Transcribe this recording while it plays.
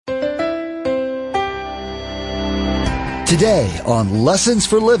Today on Lessons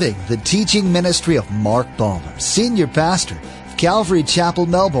for Living, the teaching ministry of Mark Balmer, Senior Pastor of Calvary Chapel,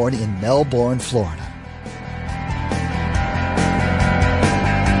 Melbourne in Melbourne, Florida.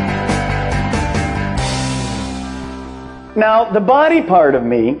 Now, the body part of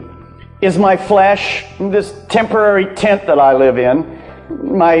me is my flesh, this temporary tent that I live in,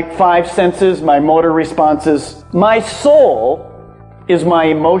 my five senses, my motor responses. My soul is my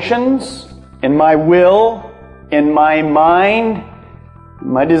emotions and my will and my mind,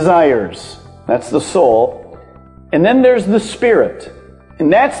 my desires. That's the soul. And then there's the spirit.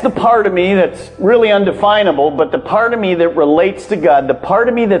 And that's the part of me that's really undefinable, but the part of me that relates to God, the part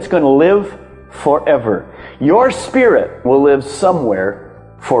of me that's going to live forever. Your spirit will live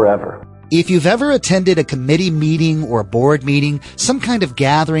somewhere forever. If you've ever attended a committee meeting or a board meeting, some kind of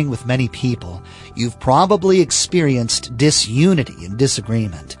gathering with many people, you've probably experienced disunity and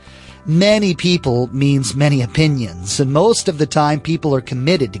disagreement. Many people means many opinions, and most of the time people are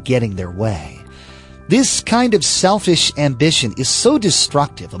committed to getting their way. This kind of selfish ambition is so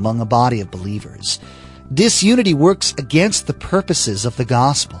destructive among a body of believers. Disunity works against the purposes of the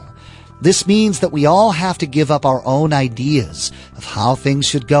gospel. This means that we all have to give up our own ideas of how things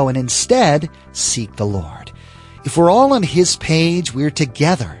should go and instead seek the Lord. If we're all on His page, we're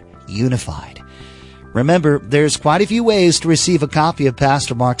together, unified. Remember, there's quite a few ways to receive a copy of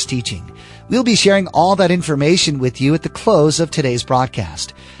Pastor Mark's teaching. We'll be sharing all that information with you at the close of today's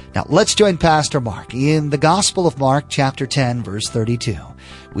broadcast. Now, let's join Pastor Mark in the Gospel of Mark, chapter 10, verse 32,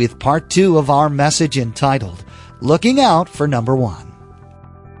 with part 2 of our message entitled, Looking Out for Number 1.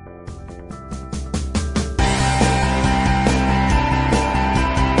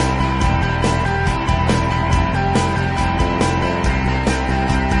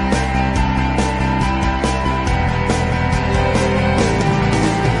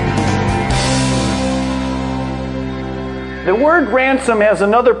 The word ransom has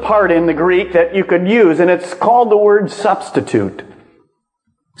another part in the Greek that you could use, and it's called the word substitute.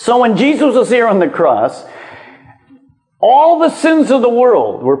 So when Jesus was here on the cross, all the sins of the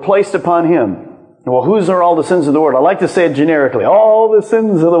world were placed upon Him. Well, whose are all the sins of the world? I like to say it generically, all the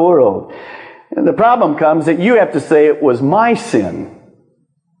sins of the world. And the problem comes that you have to say it was my sin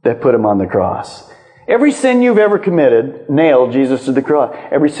that put Him on the cross. Every sin you've ever committed, nailed Jesus to the cross.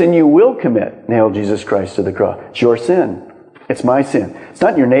 Every sin you will commit, nailed Jesus Christ to the cross. It's your sin. It's my sin. It's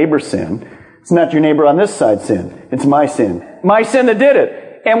not your neighbor's sin. It's not your neighbor on this side's sin. It's my sin. My sin that did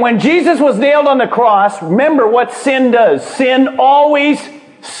it. And when Jesus was nailed on the cross, remember what sin does. Sin always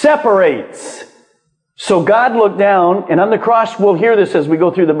separates. So God looked down, and on the cross, we'll hear this as we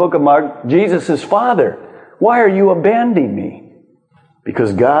go through the book of Mark, Jesus' Father, why are you abandoning me?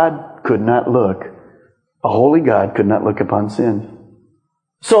 Because God could not look, a holy God could not look upon sin.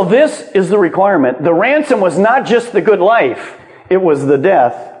 So this is the requirement. The ransom was not just the good life. It was the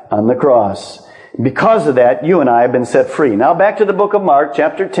death on the cross. Because of that, you and I have been set free. Now back to the book of Mark,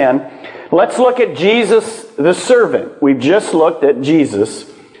 chapter 10. Let's look at Jesus, the servant. We've just looked at Jesus,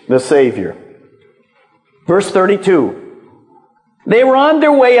 the Savior. Verse 32. They were on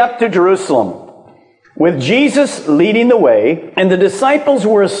their way up to Jerusalem, with Jesus leading the way, and the disciples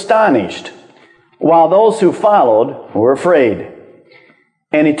were astonished, while those who followed were afraid.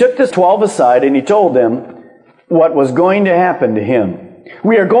 And He took the 12 aside, and He told them what was going to happen to Him.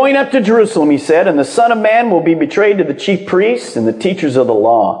 We are going up to Jerusalem, He said, and the Son of Man will be betrayed to the chief priests and the teachers of the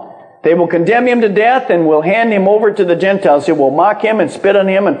law. They will condemn Him to death and will hand Him over to the Gentiles, who will mock Him and spit on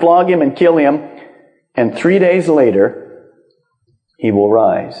Him and flog Him and kill Him. And 3 days later, He will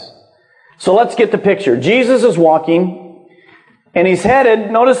rise. So let's get the picture. Jesus is walking, and He's headed,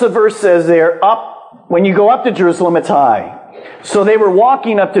 notice the verse says there, up. When you go up to Jerusalem, it's high. So they were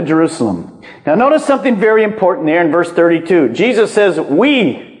walking up to Jerusalem. Now notice something very important there in verse 32. Jesus says,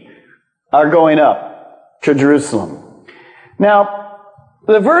 we are going up to Jerusalem. Now,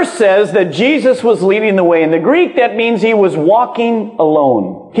 the verse says that Jesus was leading the way. In the Greek, that means He was walking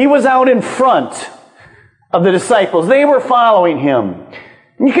alone. He was out in front of the disciples. They were following Him.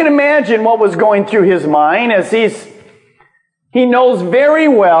 You can imagine what was going through His mind as He knows very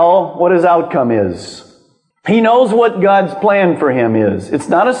well what His outcome is. He knows what God's plan for him is. It's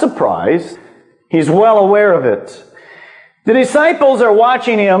not a surprise. He's well aware of it. The disciples are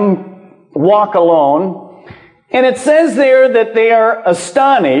watching Him walk alone, and it says there that they are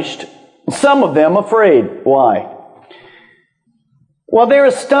astonished, some of them afraid. Why? Well, they're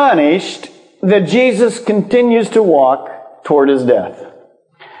astonished that Jesus continues to walk toward His death.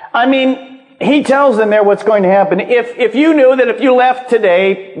 I mean, He tells them there what's going to happen. If you knew that if you left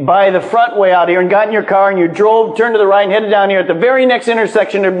today by the front way out here and got in your car and you drove, turned to the right and headed down here, at the very next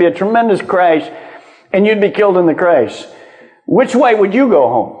intersection there'd be a tremendous crash and you'd be killed in the crash. Which way would you go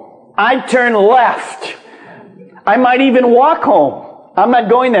home? I'd turn left. I might even walk home. I'm not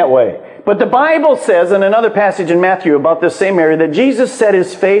going that way. But the Bible says in another passage in Matthew about this same area that Jesus set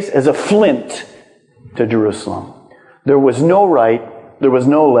his face as a flint to Jerusalem. There was no right, there was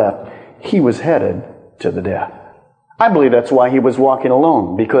no left. He was headed to the death. I believe that's why he was walking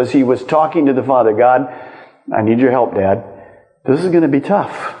alone, because he was talking to the Father. God, I need your help, Dad. This is going to be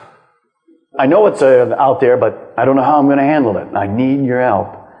tough. I know it's out there, but I don't know how I'm going to handle it. I need your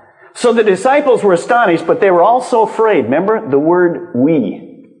help. So the disciples were astonished, but they were also afraid. Remember the word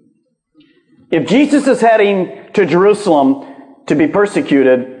we. If Jesus is heading to Jerusalem to be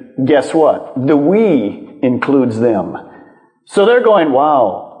persecuted, guess what? The we includes them. So they're going,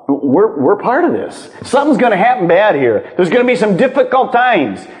 wow, we're part of this. Something's going to happen bad here. There's going to be some difficult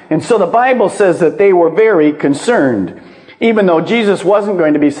times. And so the Bible says that they were very concerned. Even though Jesus wasn't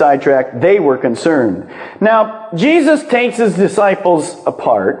going to be sidetracked, they were concerned. Now, Jesus takes his disciples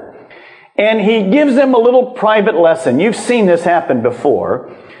apart, and he gives them a little private lesson. You've seen this happen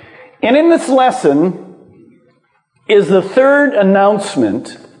before. And in this lesson is the third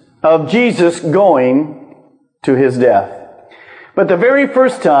announcement of Jesus going to his death. But the very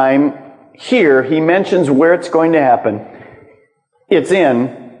first time here, he mentions where it's going to happen. It's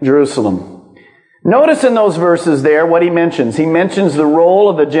in Jerusalem. Notice in those verses there what he mentions. He mentions the role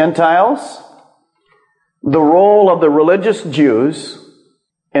of the Gentiles, the role of the religious Jews,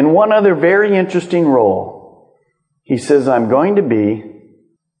 and one other very interesting role. He says, I'm going to be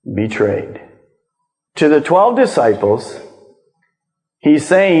betrayed. To the 12 disciples, he's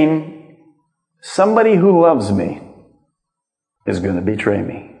saying, somebody who loves me is going to betray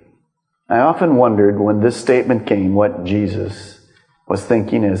me. I often wondered when this statement came what Jesus was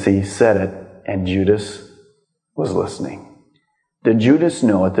thinking as he said it, and Judas was listening. Did Judas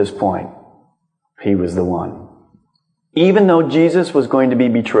know at this point he was the one? Even though Jesus was going to be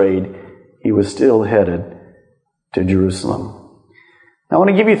betrayed, he was still headed to Jerusalem. I want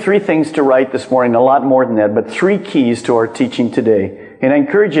to give you 3 things to write this morning, a lot more than that, but 3 keys to our teaching today. And I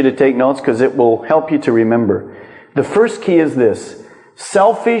encourage you to take notes because it will help you to remember. The first key is this: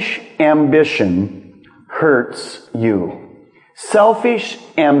 selfish ambition hurts you. Selfish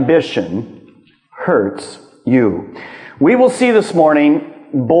ambition hurts you. We will see this morning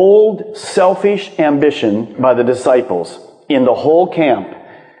bold, selfish ambition by the disciples in the whole camp.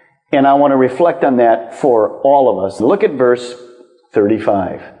 And I want to reflect on that for all of us. Look at verse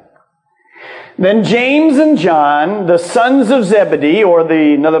 35. Then James and John, the sons of Zebedee, or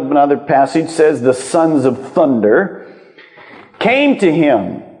another passage says the sons of thunder, came to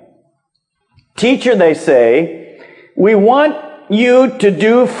him. Teacher, they say, we want you to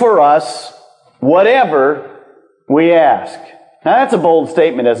do for us whatever we ask. Now that's a bold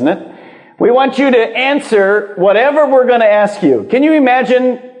statement, isn't it? We want you to answer whatever we're going to ask you. Can you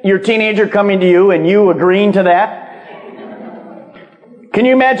imagine your teenager coming to you and you agreeing to that? Can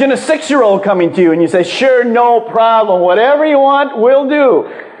you imagine a 6-year-old coming to you and you say, sure, no problem, whatever you want, we'll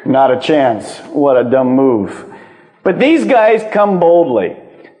do? Not a chance. What a dumb move. But these guys come boldly.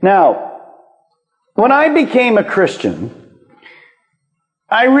 Now, when I became a Christian,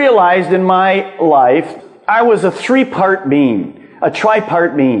 I realized in my life I was a 3-part being, a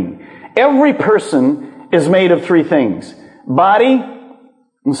tripart being. Every person is made of 3 things: body,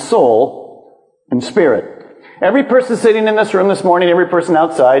 and soul, and spirit. Every person sitting in this room this morning, every person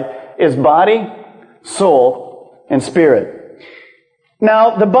outside, is body, soul, and spirit.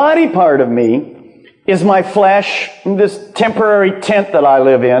 Now, the body part of me is my flesh, this temporary tent that I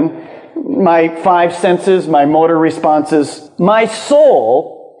live in, my 5 senses, my motor responses. My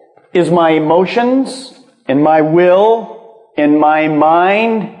soul is my emotions, and my will, and my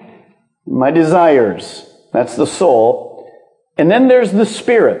mind, my desires. That's the soul. And then there's the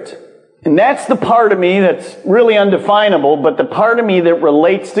spirit. And that's the part of me that's really undefinable, but the part of me that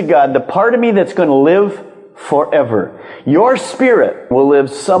relates to God, the part of me that's going to live forever. Your spirit will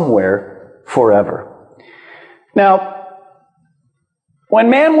live somewhere forever. Now, when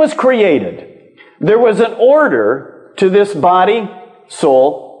man was created, there was an order to this body,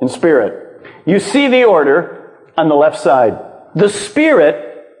 soul, and spirit. You see the order on the left side. The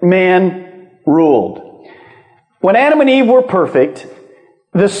spirit, man ruled. When Adam and Eve were perfect,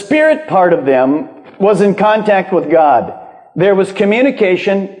 the spirit part of them was in contact with God. There was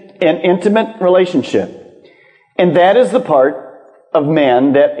communication and intimate relationship. And that is the part of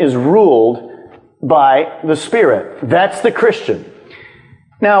man that is ruled by the Spirit. That's the Christian.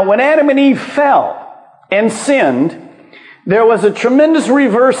 Now, when Adam and Eve fell and sinned, there was a tremendous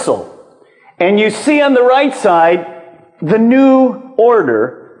reversal. And you see on the right side the new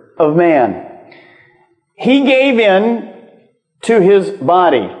order of man. He gave in to his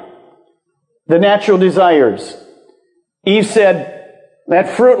body, the natural desires. Eve said,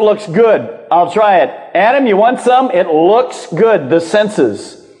 that fruit looks good. I'll try it. Adam, you want some? It looks good. The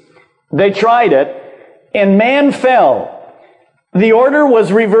senses. They tried it, and man fell. The order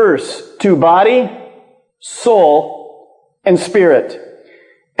was reversed to body, soul, and spirit.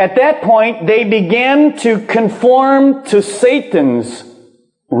 At that point, they began to conform to Satan's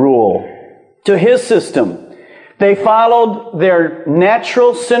rule, to his system. They followed their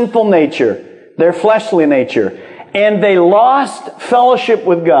natural sinful nature, their fleshly nature, and they lost fellowship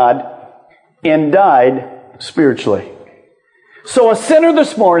with God and died spiritually. So a sinner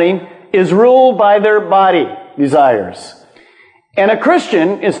this morning is ruled by their body desires. And a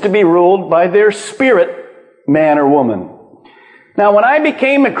Christian is to be ruled by their spirit, man or woman. Now, when I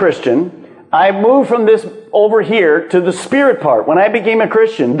became a Christian, I moved from this over here to the spirit part. When I became a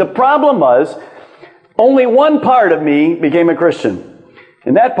Christian, the problem was only one part of me became a Christian.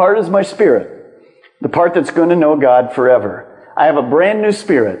 And that part is my spirit. The part that's going to know God forever. I have a brand new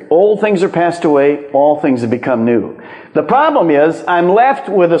spirit. Old things are passed away. All things have become new. The problem is I'm left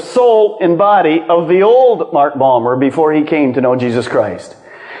with a soul and body of the old Mark Balmer before he came to know Jesus Christ.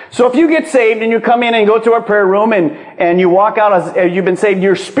 So if you get saved and you come in and go to our prayer room and you walk out as you've been saved,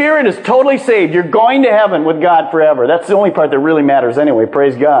 your spirit is totally saved. You're going to heaven with God forever. That's the only part that really matters anyway.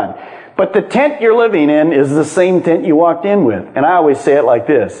 Praise God. But the tent you're living in is the same tent you walked in with. And I always say it like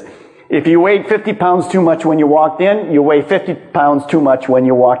this. If you weighed 50 pounds too much when you walked in, you weigh 50 pounds too much when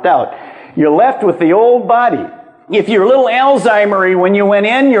you walked out. You're left with the old body. If you're a little Alzheimer-y when you went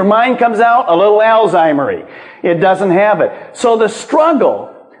in, your mind comes out a little Alzheimer-y. It doesn't have it. So the struggle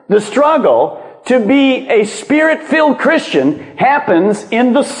to be a spirit-filled Christian happens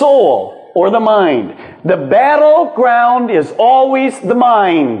in the soul or the mind. The battleground is always the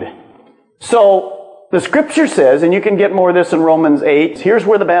mind. So the Scripture says, and you can get more of this in Romans 8, here's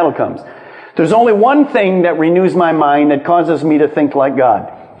where the battle comes. There's only one thing that renews my mind that causes me to think like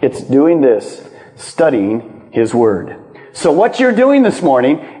God. It's doing this, studying His Word. So what you're doing this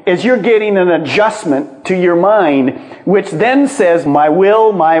morning is you're getting an adjustment to your mind, which then says my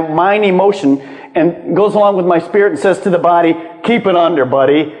will, my mind emotion, and goes along with my spirit and says to the body, keep it under,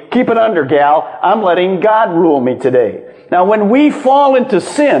 buddy. Keep it under, gal. I'm letting God rule me today. Now, when we fall into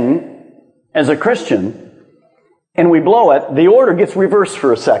sin as a Christian and we blow it, the order gets reversed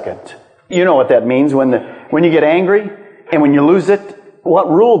for a second. You know what that means when you get angry and when you lose it.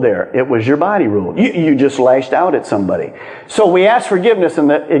 What ruled there? It was your body ruled. You just lashed out at somebody. So we ask forgiveness and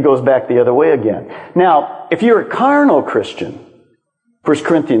it goes back the other way again. Now, if you're a carnal Christian, 1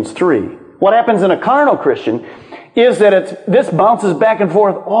 Corinthians 3, what happens in a carnal Christian is that this bounces back and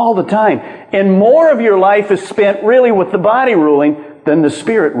forth all the time. And more of your life is spent really with the body ruling than the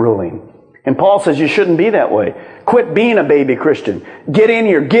spirit ruling. And Paul says you shouldn't be that way. Quit being a baby Christian. Get in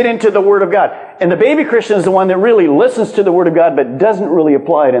here. Get into the Word of God. And the baby Christian is the one that really listens to the Word of God but doesn't really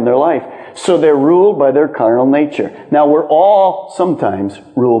apply it in their life. So they're ruled by their carnal nature. Now, we're all sometimes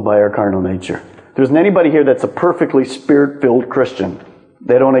ruled by our carnal nature. There isn't anybody here that's a perfectly Spirit-filled Christian.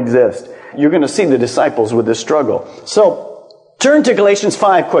 They don't exist. You're going to see the disciples with this struggle. So, turn to Galatians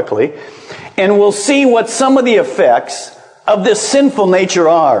 5 quickly, and we'll see what some of the effects of this sinful nature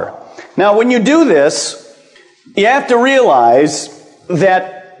are. Now, when you do this, you have to realize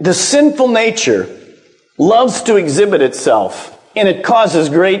that the sinful nature loves to exhibit itself, and it causes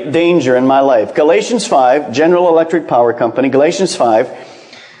great danger in my life. Galatians 5, General Electric Power Company, Galatians 5,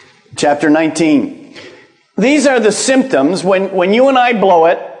 chapter 19. These are the symptoms. When you and I blow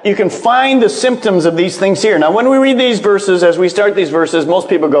it, you can find the symptoms of these things here. Now, when we read these verses, as we start these verses, most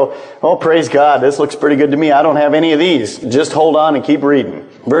people go, oh, praise God, this looks pretty good to me. I don't have any of these. Just hold on and keep reading.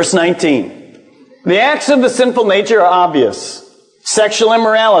 Verse 19. The acts of the sinful nature are obvious. Sexual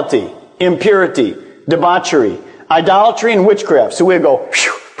immorality, impurity, debauchery, idolatry, and witchcraft. So we go,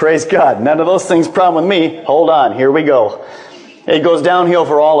 praise God. None of those things problem with me. Hold on. Here we go. It goes downhill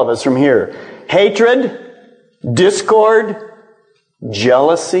for all of us from here. Hatred, discord,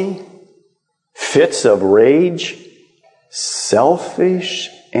 jealousy, fits of rage, selfish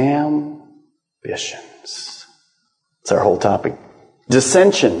ambitions. That's our whole topic.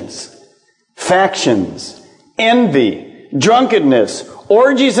 Dissensions, factions, envy, drunkenness,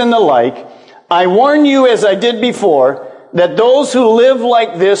 orgies, and the like. I warn you, as I did before, that those who live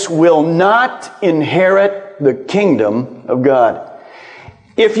like this will not inherit the kingdom of God.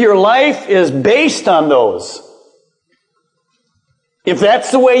 If your life is based on those, if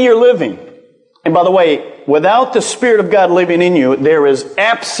that's the way you're living, and by the way, without the Spirit of God living in you, there is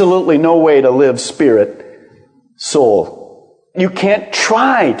absolutely no way to live spirit, soul. You can't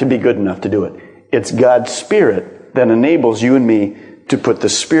try to be good enough to do it. It's God's Spirit that enables you and me to put the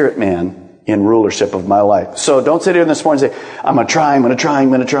spirit man in rulership of my life. So don't sit here this morning and say, I'm going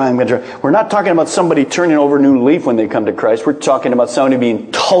to try. We're not talking about somebody turning over a new leaf when they come to Christ. We're talking about somebody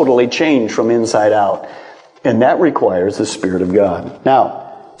being totally changed from inside out. And that requires the Spirit of God.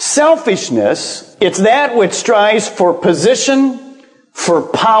 Now, selfishness, it's that which strives for position, for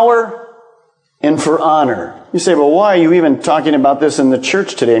power, and for honor. You say, well, why are you even talking about this in the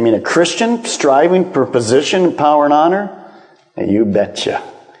church today? I mean, a Christian striving for position, power, and honor? And you betcha.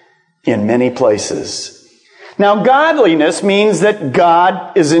 In many places. Now, godliness means that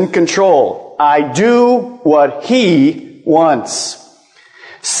God is in control. I do what He wants.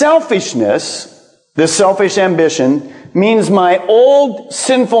 Selfishness, this selfish ambition, means my old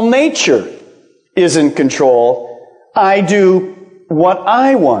sinful nature is in control. I do what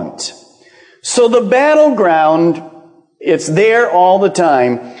I want. So the battleground, it's there all the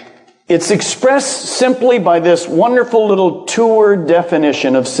time. It's expressed simply by this wonderful little two-word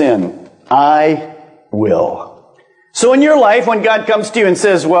definition of sin. I will. So in your life, when God comes to you and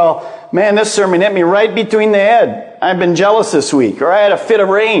says, well, man, this sermon hit me right between the head. I've been jealous this week, or I had a fit of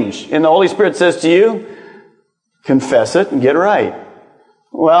rage. And the Holy Spirit says to you, confess it and get right.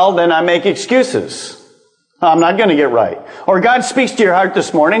 Well, then I make excuses. I'm not going to get right. Or God speaks to your heart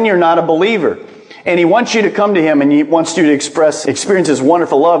this morning, you're not a believer. And He wants you to come to Him and He wants you to experience His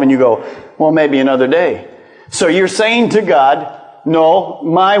wonderful love. And you go, well, maybe another day. So you're saying to God, no,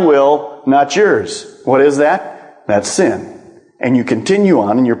 my will, not yours. What is that? That's sin. And you continue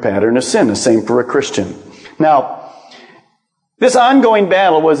on in your pattern of sin. The same for a Christian. Now, this ongoing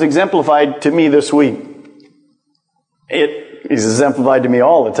battle was exemplified to me this week. It is exemplified to me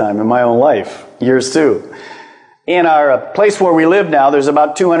all the time in my own life. Yours too. In our place where we live now, there's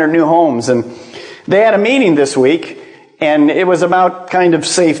about 200 new homes. And they had a meeting this week, and it was about kind of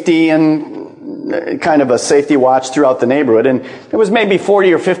safety and kind of a safety watch throughout the neighborhood. And there was maybe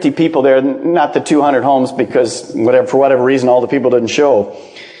 40 or 50 people there, not the 200 homes, because for whatever reason, all the people didn't show.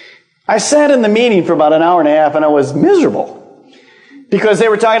 I sat in the meeting for about an hour and a half, and I was miserable. Because they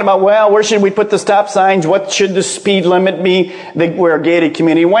were talking about, well, where should we put the stop signs? What should the speed limit be? We're a gated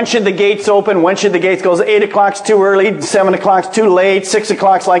community. When should the gates open? When should the gates close? 8 o'clock's too early. 7 o'clock's too late. 6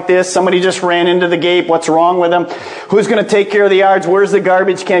 o'clock's like this. Somebody just ran into the gate. What's wrong with them? Who's going to take care of the yards? Where's the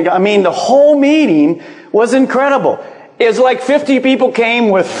garbage can go? I mean, the whole meeting was incredible. It's like 50 people came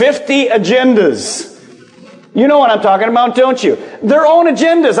with 50 agendas. You know what I'm talking about, don't you? Their own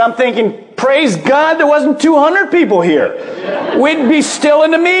agendas. I'm thinking, praise God there wasn't 200 people here. We'd be still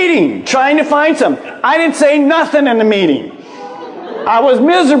in the meeting trying to find some. I didn't say nothing in the meeting. I was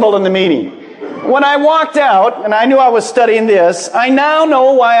miserable in the meeting. When I walked out, and I knew I was studying this, I now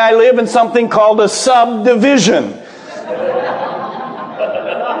know why I live in something called a subdivision.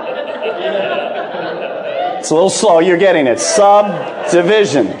 It's a little slow, you're getting it.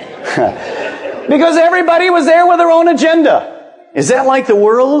 Subdivision. Because everybody was there with their own agenda. Is that like the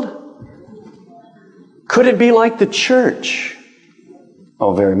world? Could it be like the church?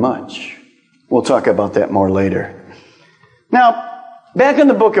 Oh, very much. We'll talk about that more later. Now, back in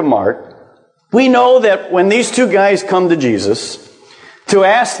the book of Mark, we know that when these two guys come to Jesus to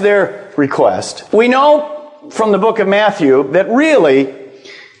ask their request, we know from the book of Matthew that really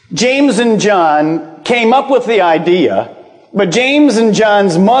James and John came up with the idea, but James and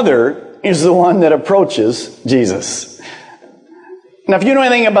John's mother is the one that approaches Jesus. Now, if you know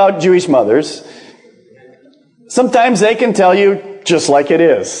anything about Jewish mothers, sometimes they can tell you just like it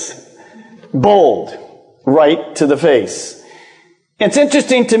is. Bold, right to the face. It's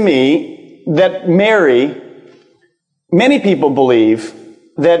interesting to me that Mary, many people believe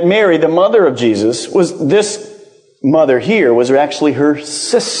that Mary, the mother of Jesus, this mother here was actually her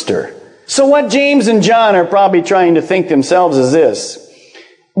sister. So what James and John are probably trying to think themselves is this: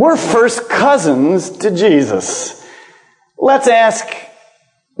 we're first cousins to Jesus. Let's ask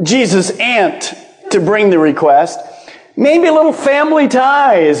Jesus' aunt to bring the request. Maybe a little family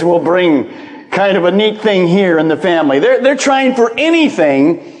ties will bring kind of a neat thing here in the family. They're trying for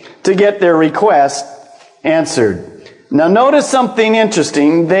anything to get their request answered. Now notice something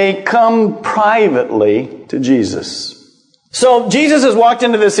interesting. They come privately to Jesus. So Jesus has walked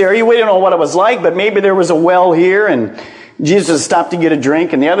into this area. We don't know what it was like, but maybe there was a well here and Jesus stopped to get a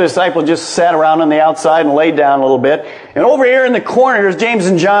drink, and the other disciple just sat around on the outside and laid down a little bit. And over here in the corner, there's James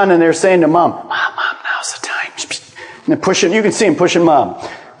and John, and they're saying to Mom, now's the time. And they're pushing, you can see them pushing Mom.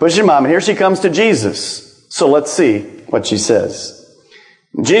 And here she comes to Jesus. So let's see what she says.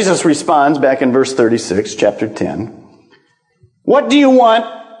 Jesus responds back in verse 36, chapter 10. What do you want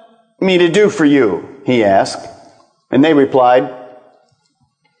me to do for you? He asked. And they replied,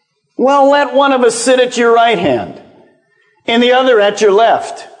 Well, let one of us sit at your right hand and the other at your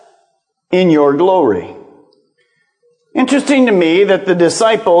left in your glory. Interesting to me that the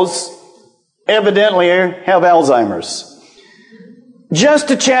disciples evidently have Alzheimer's.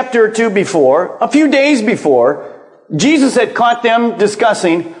 Just a chapter or two before, a few days before, Jesus had caught them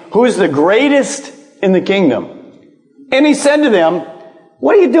discussing who is the greatest in the kingdom. And he said to them,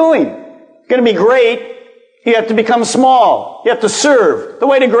 what are you doing? You're going to be great. You have to become small. You have to serve. The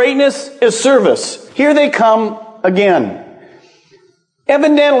way to greatness is service. Here they come again.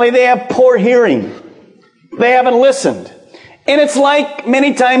 Evidently, they have poor hearing. They haven't listened. And it's like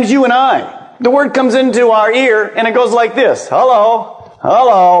many times you and I. The word comes into our ear and it goes like this. Hello.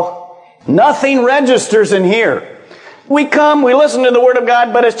 Hello. Nothing registers in here. We come, we listen to the Word of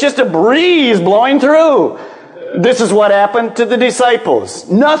God, but it's just a breeze blowing through. This is what happened to the disciples.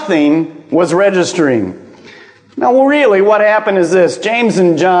 Nothing was registering. Now, really, what happened is this. James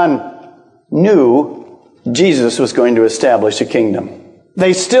and John knew Jesus was going to establish a kingdom.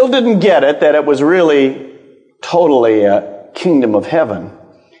 They still didn't get it, that it was really totally a kingdom of heaven.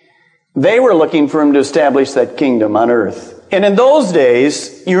 They were looking for him to establish that kingdom on earth. And in those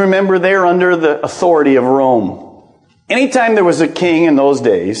days, you remember they're under the authority of Rome. Anytime there was a king in those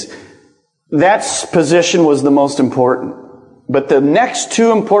days, that position was the most important. But the next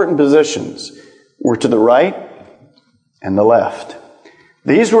two important positions were to the right and the left.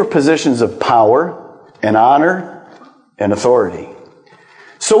 These were positions of power and honor and authority.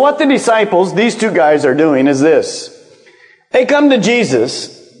 So what the disciples, these two guys, are doing is this. They come to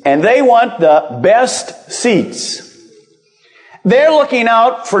Jesus and they want the best seats. They're looking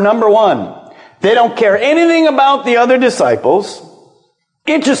out for number one. They don't care anything about the other disciples.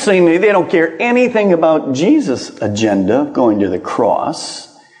 Interestingly, they don't care anything about Jesus' agenda of going to the cross.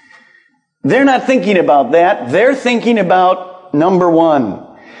 They're not thinking about that. They're thinking about number one.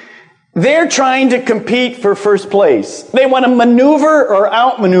 They're trying to compete for first place. They want to maneuver or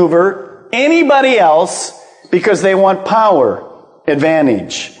outmaneuver anybody else because they want power,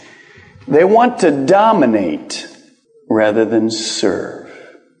 advantage. They want to dominate rather than serve.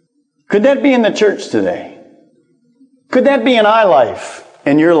 Could that be in the church today? Could that be in our life,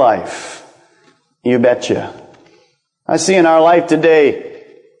 in your life? You betcha. I see in our life today,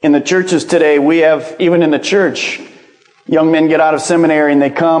 in the churches today, we have, even in the church, young men get out of seminary and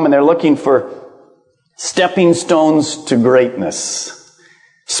they come and they're looking for stepping stones to greatness.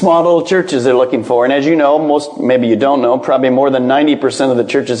 Small little churches they're looking for. And as you know, maybe you don't know, probably more than 90% of the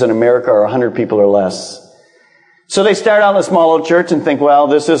churches in America are 100 people or less. So they start out in a small little church and think, well,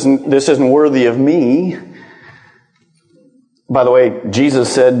 this isn't worthy of me. By the way,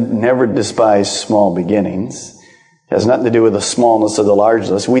 Jesus said, never despise small beginnings. It has nothing to do with the smallness or the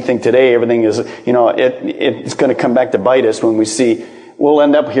largeness. We think today everything is, it's going to come back to bite us when we see, we'll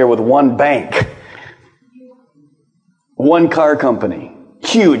end up here with one bank, one car company,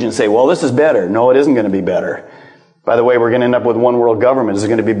 huge, and say, well, this is better. No, it isn't going to be better. By the way, we're going to end up with one world government. Is it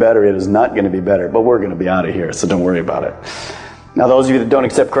going to be better? It is not going to be better, but we're going to be out of here, so don't worry about it. Now, those of you that don't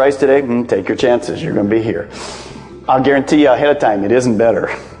accept Christ today, take your chances. You're going to be here. I'll guarantee you ahead of time, it isn't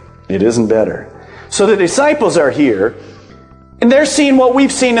better. It isn't better. So the disciples are here, and they're seeing what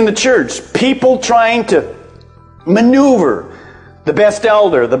we've seen in the church. People trying to maneuver the best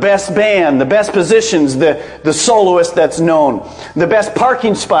elder, the best band, the best positions, the soloist that's known, the best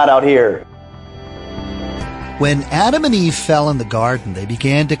parking spot out here. When Adam and Eve fell in the garden, they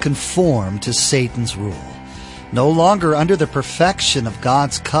began to conform to Satan's rule. No longer under the perfection of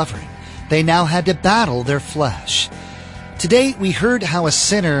God's covering, they now had to battle their flesh. Today, we heard how a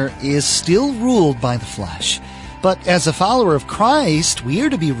sinner is still ruled by the flesh, but as a follower of Christ, we are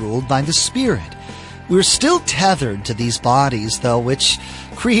to be ruled by the Spirit. We're still tethered to these bodies, though, which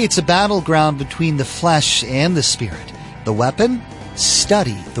creates a battleground between the flesh and the Spirit. The weapon?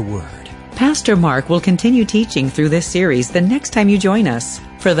 Study the Word. Pastor Mark will continue teaching through this series the next time you join us.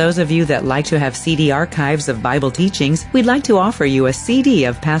 For those of you that like to have CD archives of Bible teachings, we'd like to offer you a CD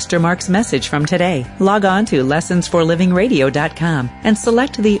of Pastor Mark's message from today. Log on to lessonsforlivingradio.com and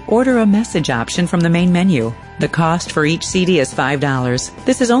select the Order a Message option from the main menu. The cost for each CD is $5.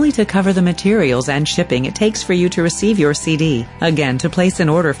 This is only to cover the materials and shipping it takes for you to receive your CD. Again, to place an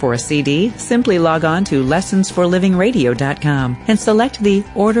order for a CD, simply log on to lessonsforlivingradio.com and select the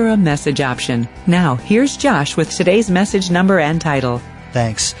Order a Message option. Now, here's Josh with today's message number and title.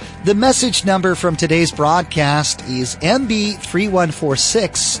 Thanks. The message number from today's broadcast is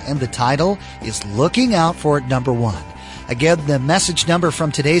MB3146, and the title is Looking Out for Number One. Again, the message number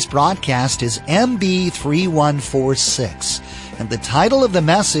from today's broadcast is MB3146, and the title of the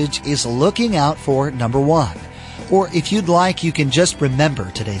message is Looking Out for Number One. Or if you'd like, you can just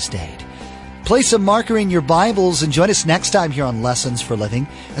remember today's date. Place a marker in your Bibles and join us next time here on Lessons for Living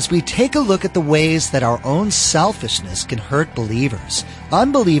as we take a look at the ways that our own selfishness can hurt believers,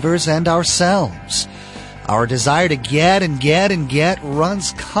 unbelievers, and ourselves. Our desire to get and get and get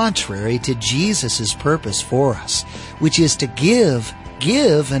runs contrary to Jesus' purpose for us, which is to give,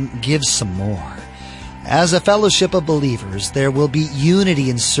 and give some more. As a fellowship of believers, there will be unity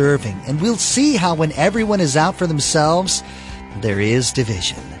in serving, and we'll see how when everyone is out for themselves, there is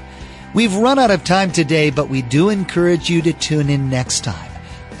division. We've run out of time today, but we do encourage you to tune in next time,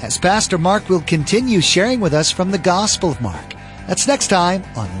 as Pastor Mark will continue sharing with us from the Gospel of Mark. That's next time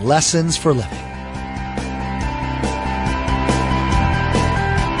on Lessons for Living.